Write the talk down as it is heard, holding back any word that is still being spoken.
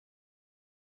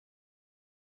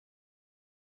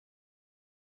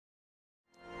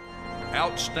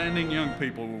outstanding young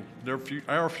people.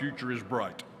 Our future is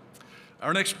bright.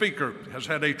 Our next speaker has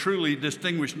had a truly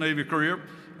distinguished Navy career.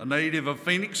 A native of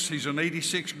Phoenix, he's an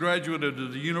 '86 graduate of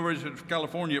the University of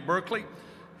California at Berkeley.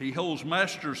 He holds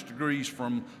master's degrees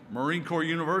from Marine Corps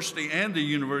University and the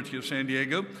University of San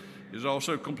Diego. He's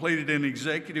also completed an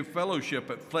executive fellowship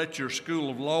at Fletcher School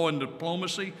of Law and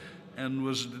Diplomacy and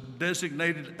was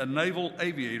designated a naval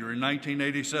aviator in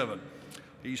 1987.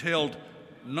 He's held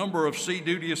a number of sea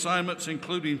duty assignments,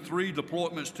 including 3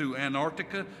 deployments to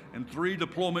Antarctica and 3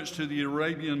 deployments to the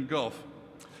Arabian Gulf.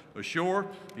 Ashore,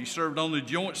 he served on the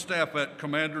Joint Staff at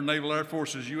Commander Naval Air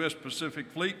Force's U.S. Pacific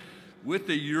Fleet with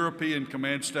the European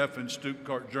Command Staff in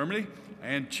Stuttgart, Germany,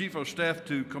 and Chief of Staff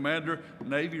to Commander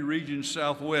Navy Region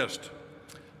Southwest.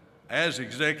 As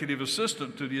Executive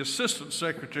Assistant to the Assistant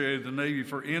Secretary of the Navy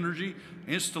for Energy,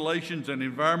 Installations, and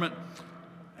Environment,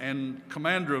 and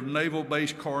Commander of Naval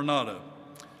Base Coronado.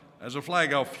 As a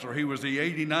flag officer, he was the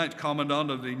 89th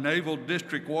Commandant of the Naval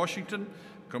District Washington,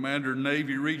 Commander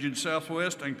Navy Region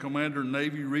Southwest, and Commander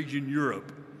Navy Region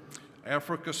Europe,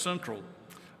 Africa Central.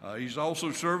 He's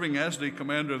also serving as the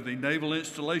Commander of the Naval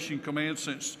Installation Command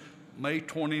since May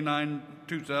 29,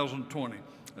 2020.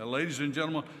 Now, ladies and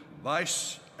gentlemen,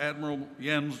 Vice Admiral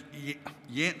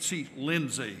Yancy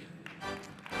Lindsey.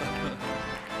 Good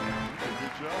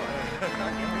job.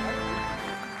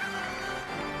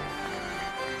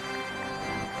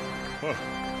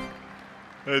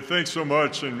 Hey, thanks so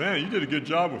much, and man, you did a good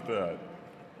job with that.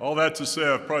 All that to say,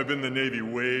 I've probably been in the Navy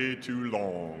way too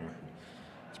long.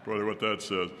 That's probably what that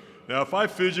says. Now, if I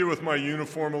fidget with my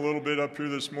uniform a little bit up here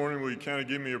this morning, will you kind of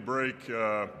give me a break?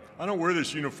 I don't wear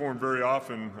this uniform very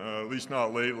often, at least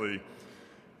not lately.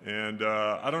 And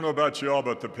I don't know about you all,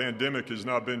 but the pandemic has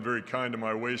not been very kind to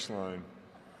my waistline.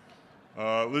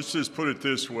 Let's just put it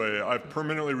this way. I've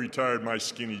permanently retired my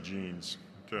skinny jeans,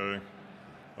 okay?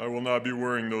 I will not be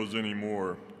wearing those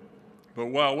anymore. But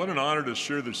wow, what an honor to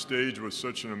share the stage with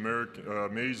such an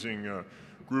amazing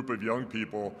group of young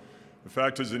people. In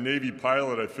fact, as a Navy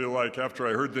pilot, I feel like after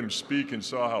I heard them speak and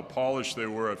saw how polished they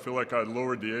were, I feel like I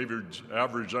lowered the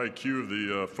average IQ of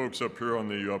the folks up here on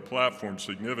the platform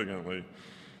significantly.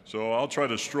 So I'll try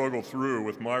to struggle through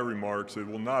with my remarks. It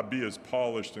will not be as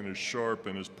polished and as sharp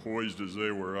and as poised as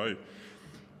they were.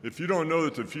 If you don't know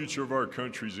that the future of our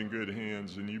country is in good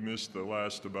hands and you missed the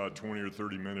last about 20 or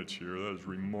 30 minutes here, that is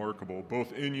remarkable,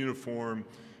 both in uniform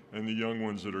and the young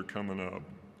ones that are coming up.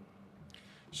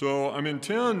 So I'm in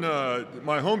town,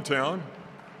 my hometown.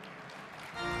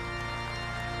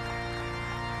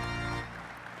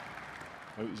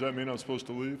 Does that mean I'm supposed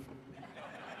to leave?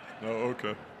 No,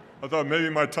 okay. I thought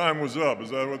maybe my time was up. Is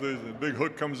that what the big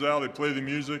hook comes out, they play the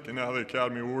music, and now the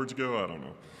Academy Awards go? I don't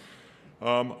know.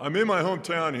 I'm in my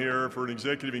hometown here for an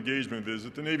executive engagement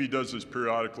visit. The Navy does this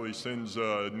periodically, sends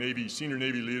senior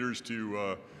Navy leaders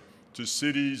to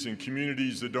cities and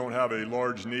communities that don't have a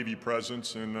large Navy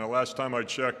presence. And last time I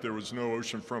checked, there was no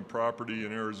oceanfront property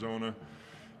in Arizona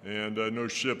and no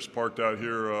ships parked out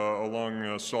here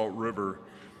along Salt River.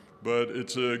 But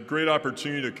it's a great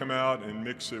opportunity to come out and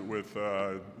mix it with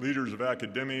leaders of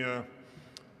academia,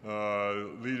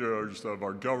 leaders of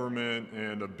our government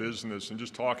and of business, and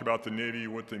just talk about the Navy,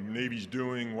 what the Navy's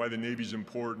doing, why the Navy's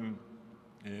important,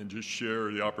 and just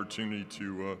share the opportunity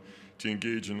to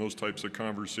engage in those types of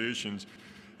conversations.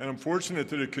 And I'm fortunate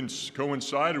that it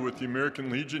coincided with the American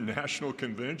Legion National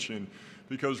Convention,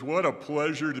 because what a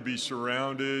pleasure to be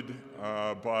surrounded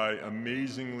by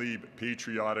amazingly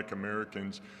patriotic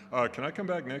Americans. Can I come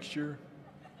back next year?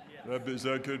 Yes. Is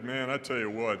that good? Man, I tell you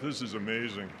what, this is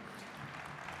amazing.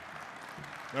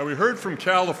 Now, we heard from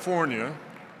California,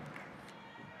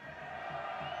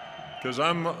 because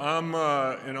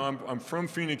I'm from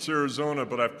Phoenix, Arizona,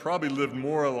 but I've probably lived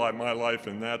more of my life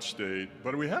in that state.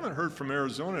 But we haven't heard from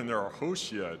Arizona, and they're our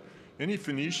hosts yet. Any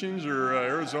Phoenicians or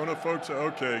Arizona folks?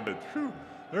 Okay, good. Whew.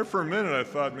 There for a minute, I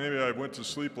thought maybe I went to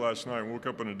sleep last night and woke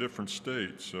up in a different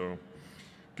state. So,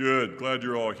 good. Glad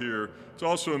you're all here. It's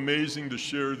also amazing to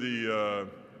share the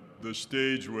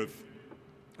stage with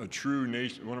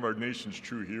one of our nation's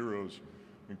true heroes,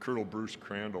 and Colonel Bruce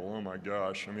Crandall. Oh my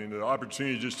gosh! I mean, the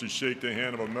opportunity just to shake the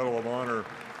hand of a Medal of Honor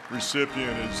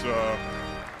recipient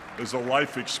is a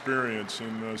life experience.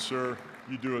 And sir,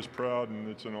 you do us proud, and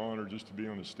it's an honor just to be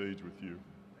on the stage with you.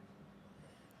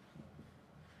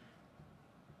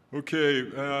 Okay,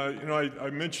 I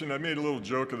mentioned, I made a little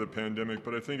joke of the pandemic,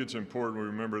 but I think it's important we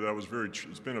remember that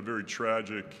it's been a very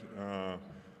tragic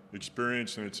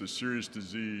experience, and it's a serious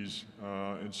disease,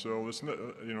 and so let's not,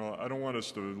 I don't want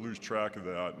us to lose track of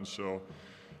that. And so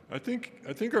I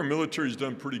think our military's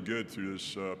done pretty good through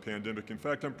this pandemic. In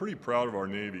fact, I'm pretty proud of our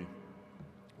Navy.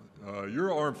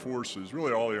 your armed forces,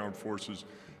 really all the armed forces,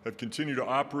 have continued to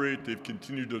operate, they've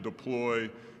continued to deploy,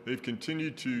 they've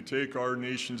continued to take our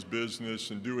nation's business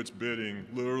and do its bidding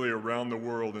literally around the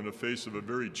world in the face of a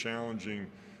very challenging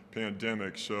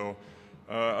pandemic. So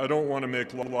I don't want to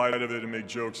make light of it and make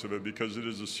jokes of it because it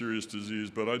is a serious disease,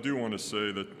 but I do want to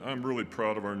say that I'm really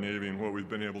proud of our Navy and what we've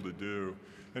been able to do.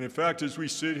 And in fact, as we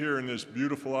sit here in this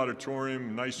beautiful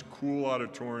auditorium, nice, cool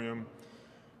auditorium,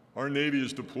 our Navy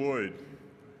is deployed.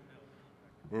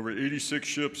 Over 86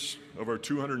 ships of our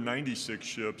 296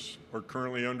 ships are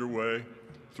currently underway.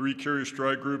 3 carrier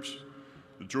strike groups.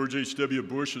 The George H.W.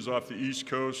 Bush is off the East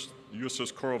Coast. The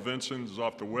USS Carl Vinson is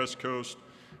off the West Coast.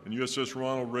 And USS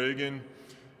Ronald Reagan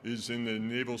is in the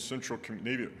U.S. Central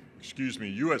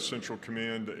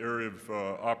Command area of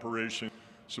operation,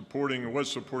 supporting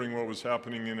what was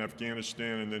happening in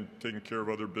Afghanistan and then taking care of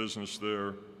other business there.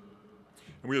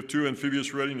 And we have 2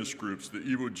 amphibious readiness groups. The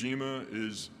Iwo Jima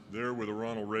is there where the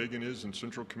Ronald Reagan is in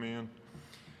Central Command,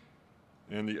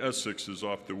 and the Essex is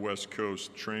off the West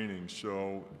Coast training.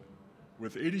 So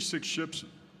with 86 ships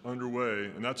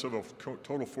underway, and that's of a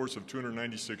total force of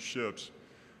 296 ships,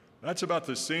 that's about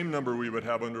the same number we would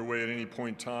have underway at any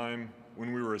point in time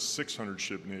when we were a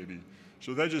 600-ship Navy.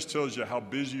 So that just tells you how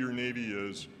busy your Navy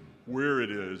is, where it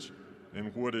is,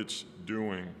 and what it's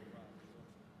doing.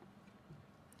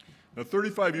 Now,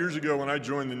 35 years ago when I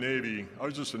joined the Navy, I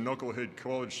was just a knucklehead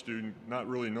college student, not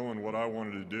really knowing what I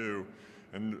wanted to do.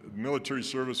 And military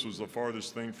service was the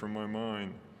farthest thing from my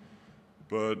mind.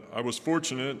 But I was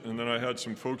fortunate, and then I had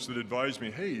some folks that advised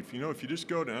me, hey, if you just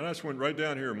go down, and I just went right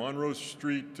down here, Monroe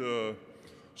Street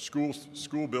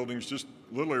school buildings, just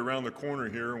literally around the corner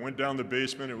here, and went down the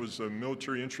basement. It was a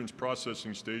military entrance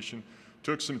processing station.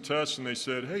 Took some tests, and they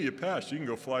said, hey, you passed. You can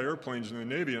go fly airplanes in the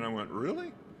Navy. And I went,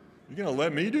 really? You're going to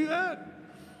let me do that?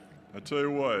 I tell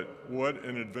you what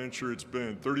an adventure it's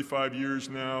been. 35 years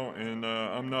now, and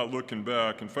I'm not looking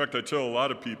back. In fact, I tell a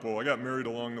lot of people, I got married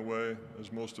along the way,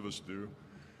 as most of us do.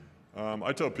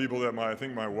 I tell people that I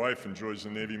think my wife enjoys the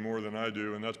Navy more than I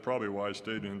do, and that's probably why I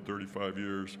stayed in 35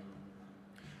 years.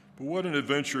 But what an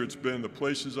adventure it's been, the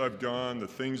places I've gone, the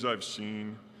things I've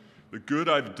seen, the good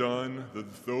I've done,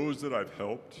 those that I've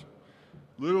helped,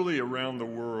 literally around the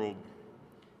world.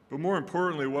 But more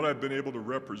importantly, what I've been able to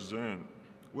represent,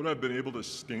 what I've been able to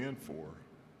stand for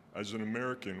as an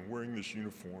American wearing this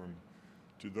uniform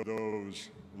to those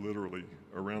literally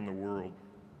around the world.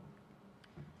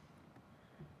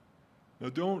 Now,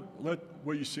 don't let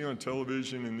what you see on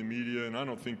television and the media, and I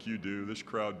don't think you do, this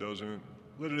crowd doesn't,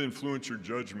 let it influence your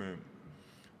judgment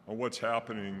on what's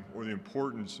happening or the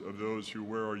importance of those who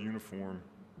wear our uniform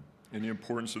and the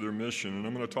importance of their mission. And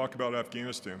I'm going to talk about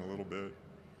Afghanistan a little bit.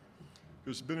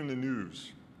 It's been in the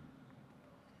news.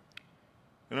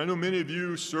 And I know many of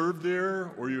you served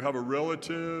there, or you have a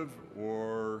relative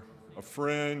or a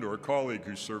friend or a colleague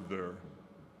who served there,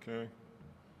 okay?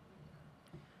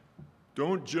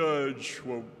 Don't judge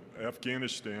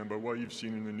Afghanistan by what you've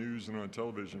seen in the news and on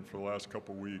television for the last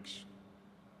couple weeks.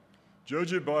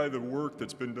 Judge it by the work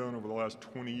that's been done over the last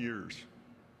 20 years.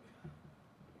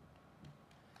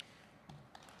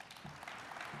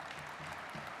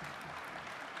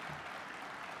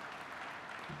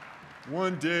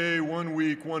 One day, 1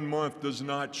 week, 1 month does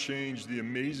not change the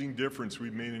amazing difference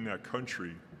we've made in that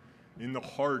country, in the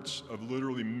hearts of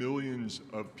literally millions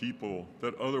of people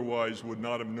that otherwise would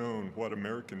not have known what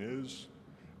American is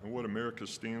and what America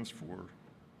stands for.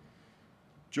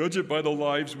 Judge it by the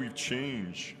lives we've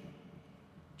changed,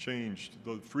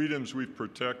 the freedoms we've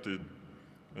protected,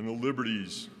 and the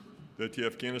liberties that the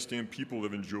Afghanistan people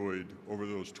have enjoyed over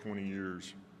those 20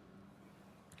 years.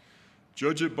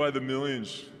 Judge it by the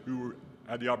millions who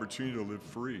had the opportunity to live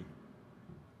free.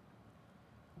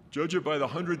 Judge it by the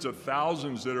hundreds of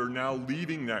thousands that are now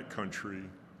leaving that country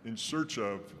in search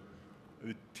of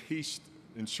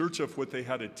what they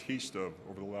had a taste of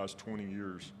over the last 20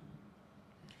 years.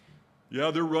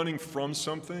 Yeah, they're running from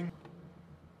something,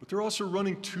 but they're also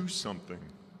running to something.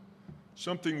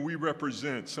 Something we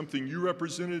represent, something you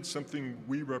represented, something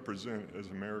we represent as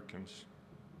Americans.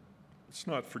 Let's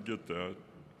not forget that.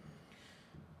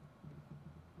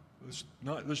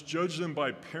 Let's judge them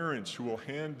by parents who will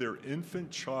hand their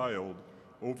infant child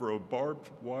over a barbed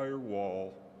wire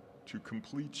wall to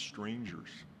complete strangers.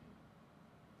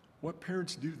 What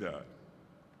parents do that?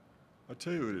 I'll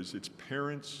tell you what it is. It's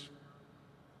parents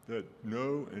that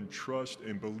know and trust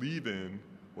and believe in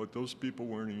what those people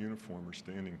wearing a uniform are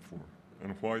standing for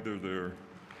and why they're there.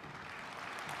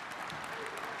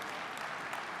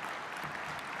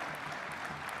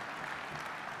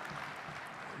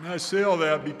 And I say all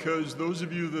that because those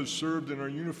of you that have served in our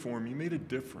uniform, you made a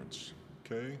difference,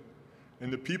 okay?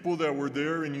 And the people that were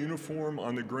there in uniform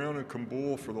on the ground in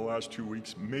Kabul for the last 2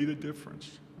 weeks made a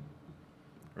difference.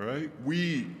 All right?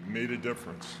 We made a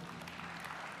difference.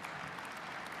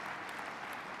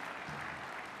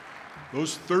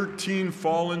 Those 13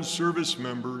 fallen service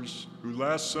members who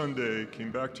last Sunday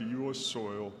came back to U.S.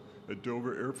 soil at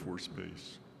Dover Air Force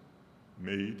Base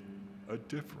made a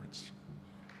difference.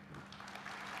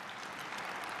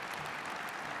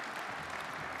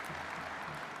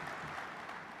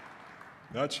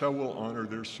 That's how we'll honor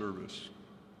their service.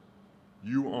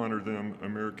 You honor them,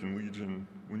 American Legion,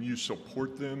 when you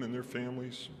support them and their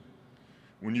families,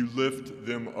 when you lift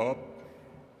them up,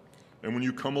 and when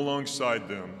you come alongside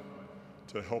them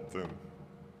to help them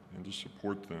and to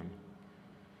support them.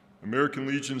 American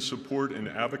Legion support and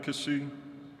advocacy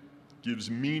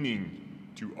gives meaning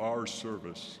to our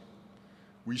service.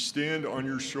 We stand on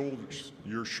your shoulders,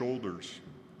 your shoulders.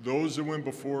 Those that went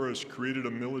before us created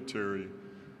a military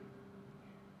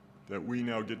that we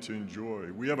now get to enjoy.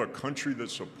 We have a country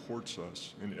that supports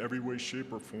us in every way,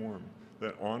 shape, or form,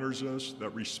 that honors us, that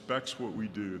respects what we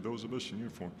do, those of us in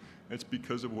uniform. It's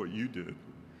because of what you did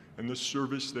and the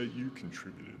service that you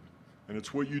contributed. And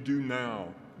it's what you do now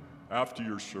after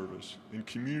your service in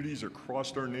communities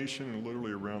across our nation and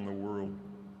literally around the world.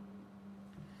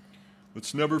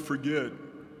 Let's never forget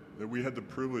that we had the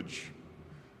privilege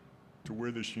to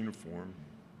wear this uniform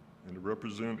and to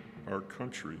represent our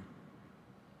country.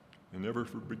 And never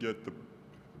forget the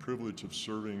privilege of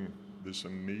serving this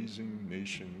amazing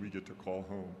nation we get to call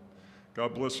home.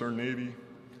 God bless our Navy,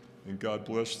 and God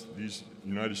bless these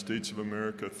United States of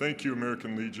America. Thank you,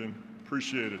 American Legion.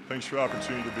 Appreciate it. Thanks for the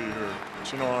opportunity to be here.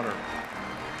 It's an honor.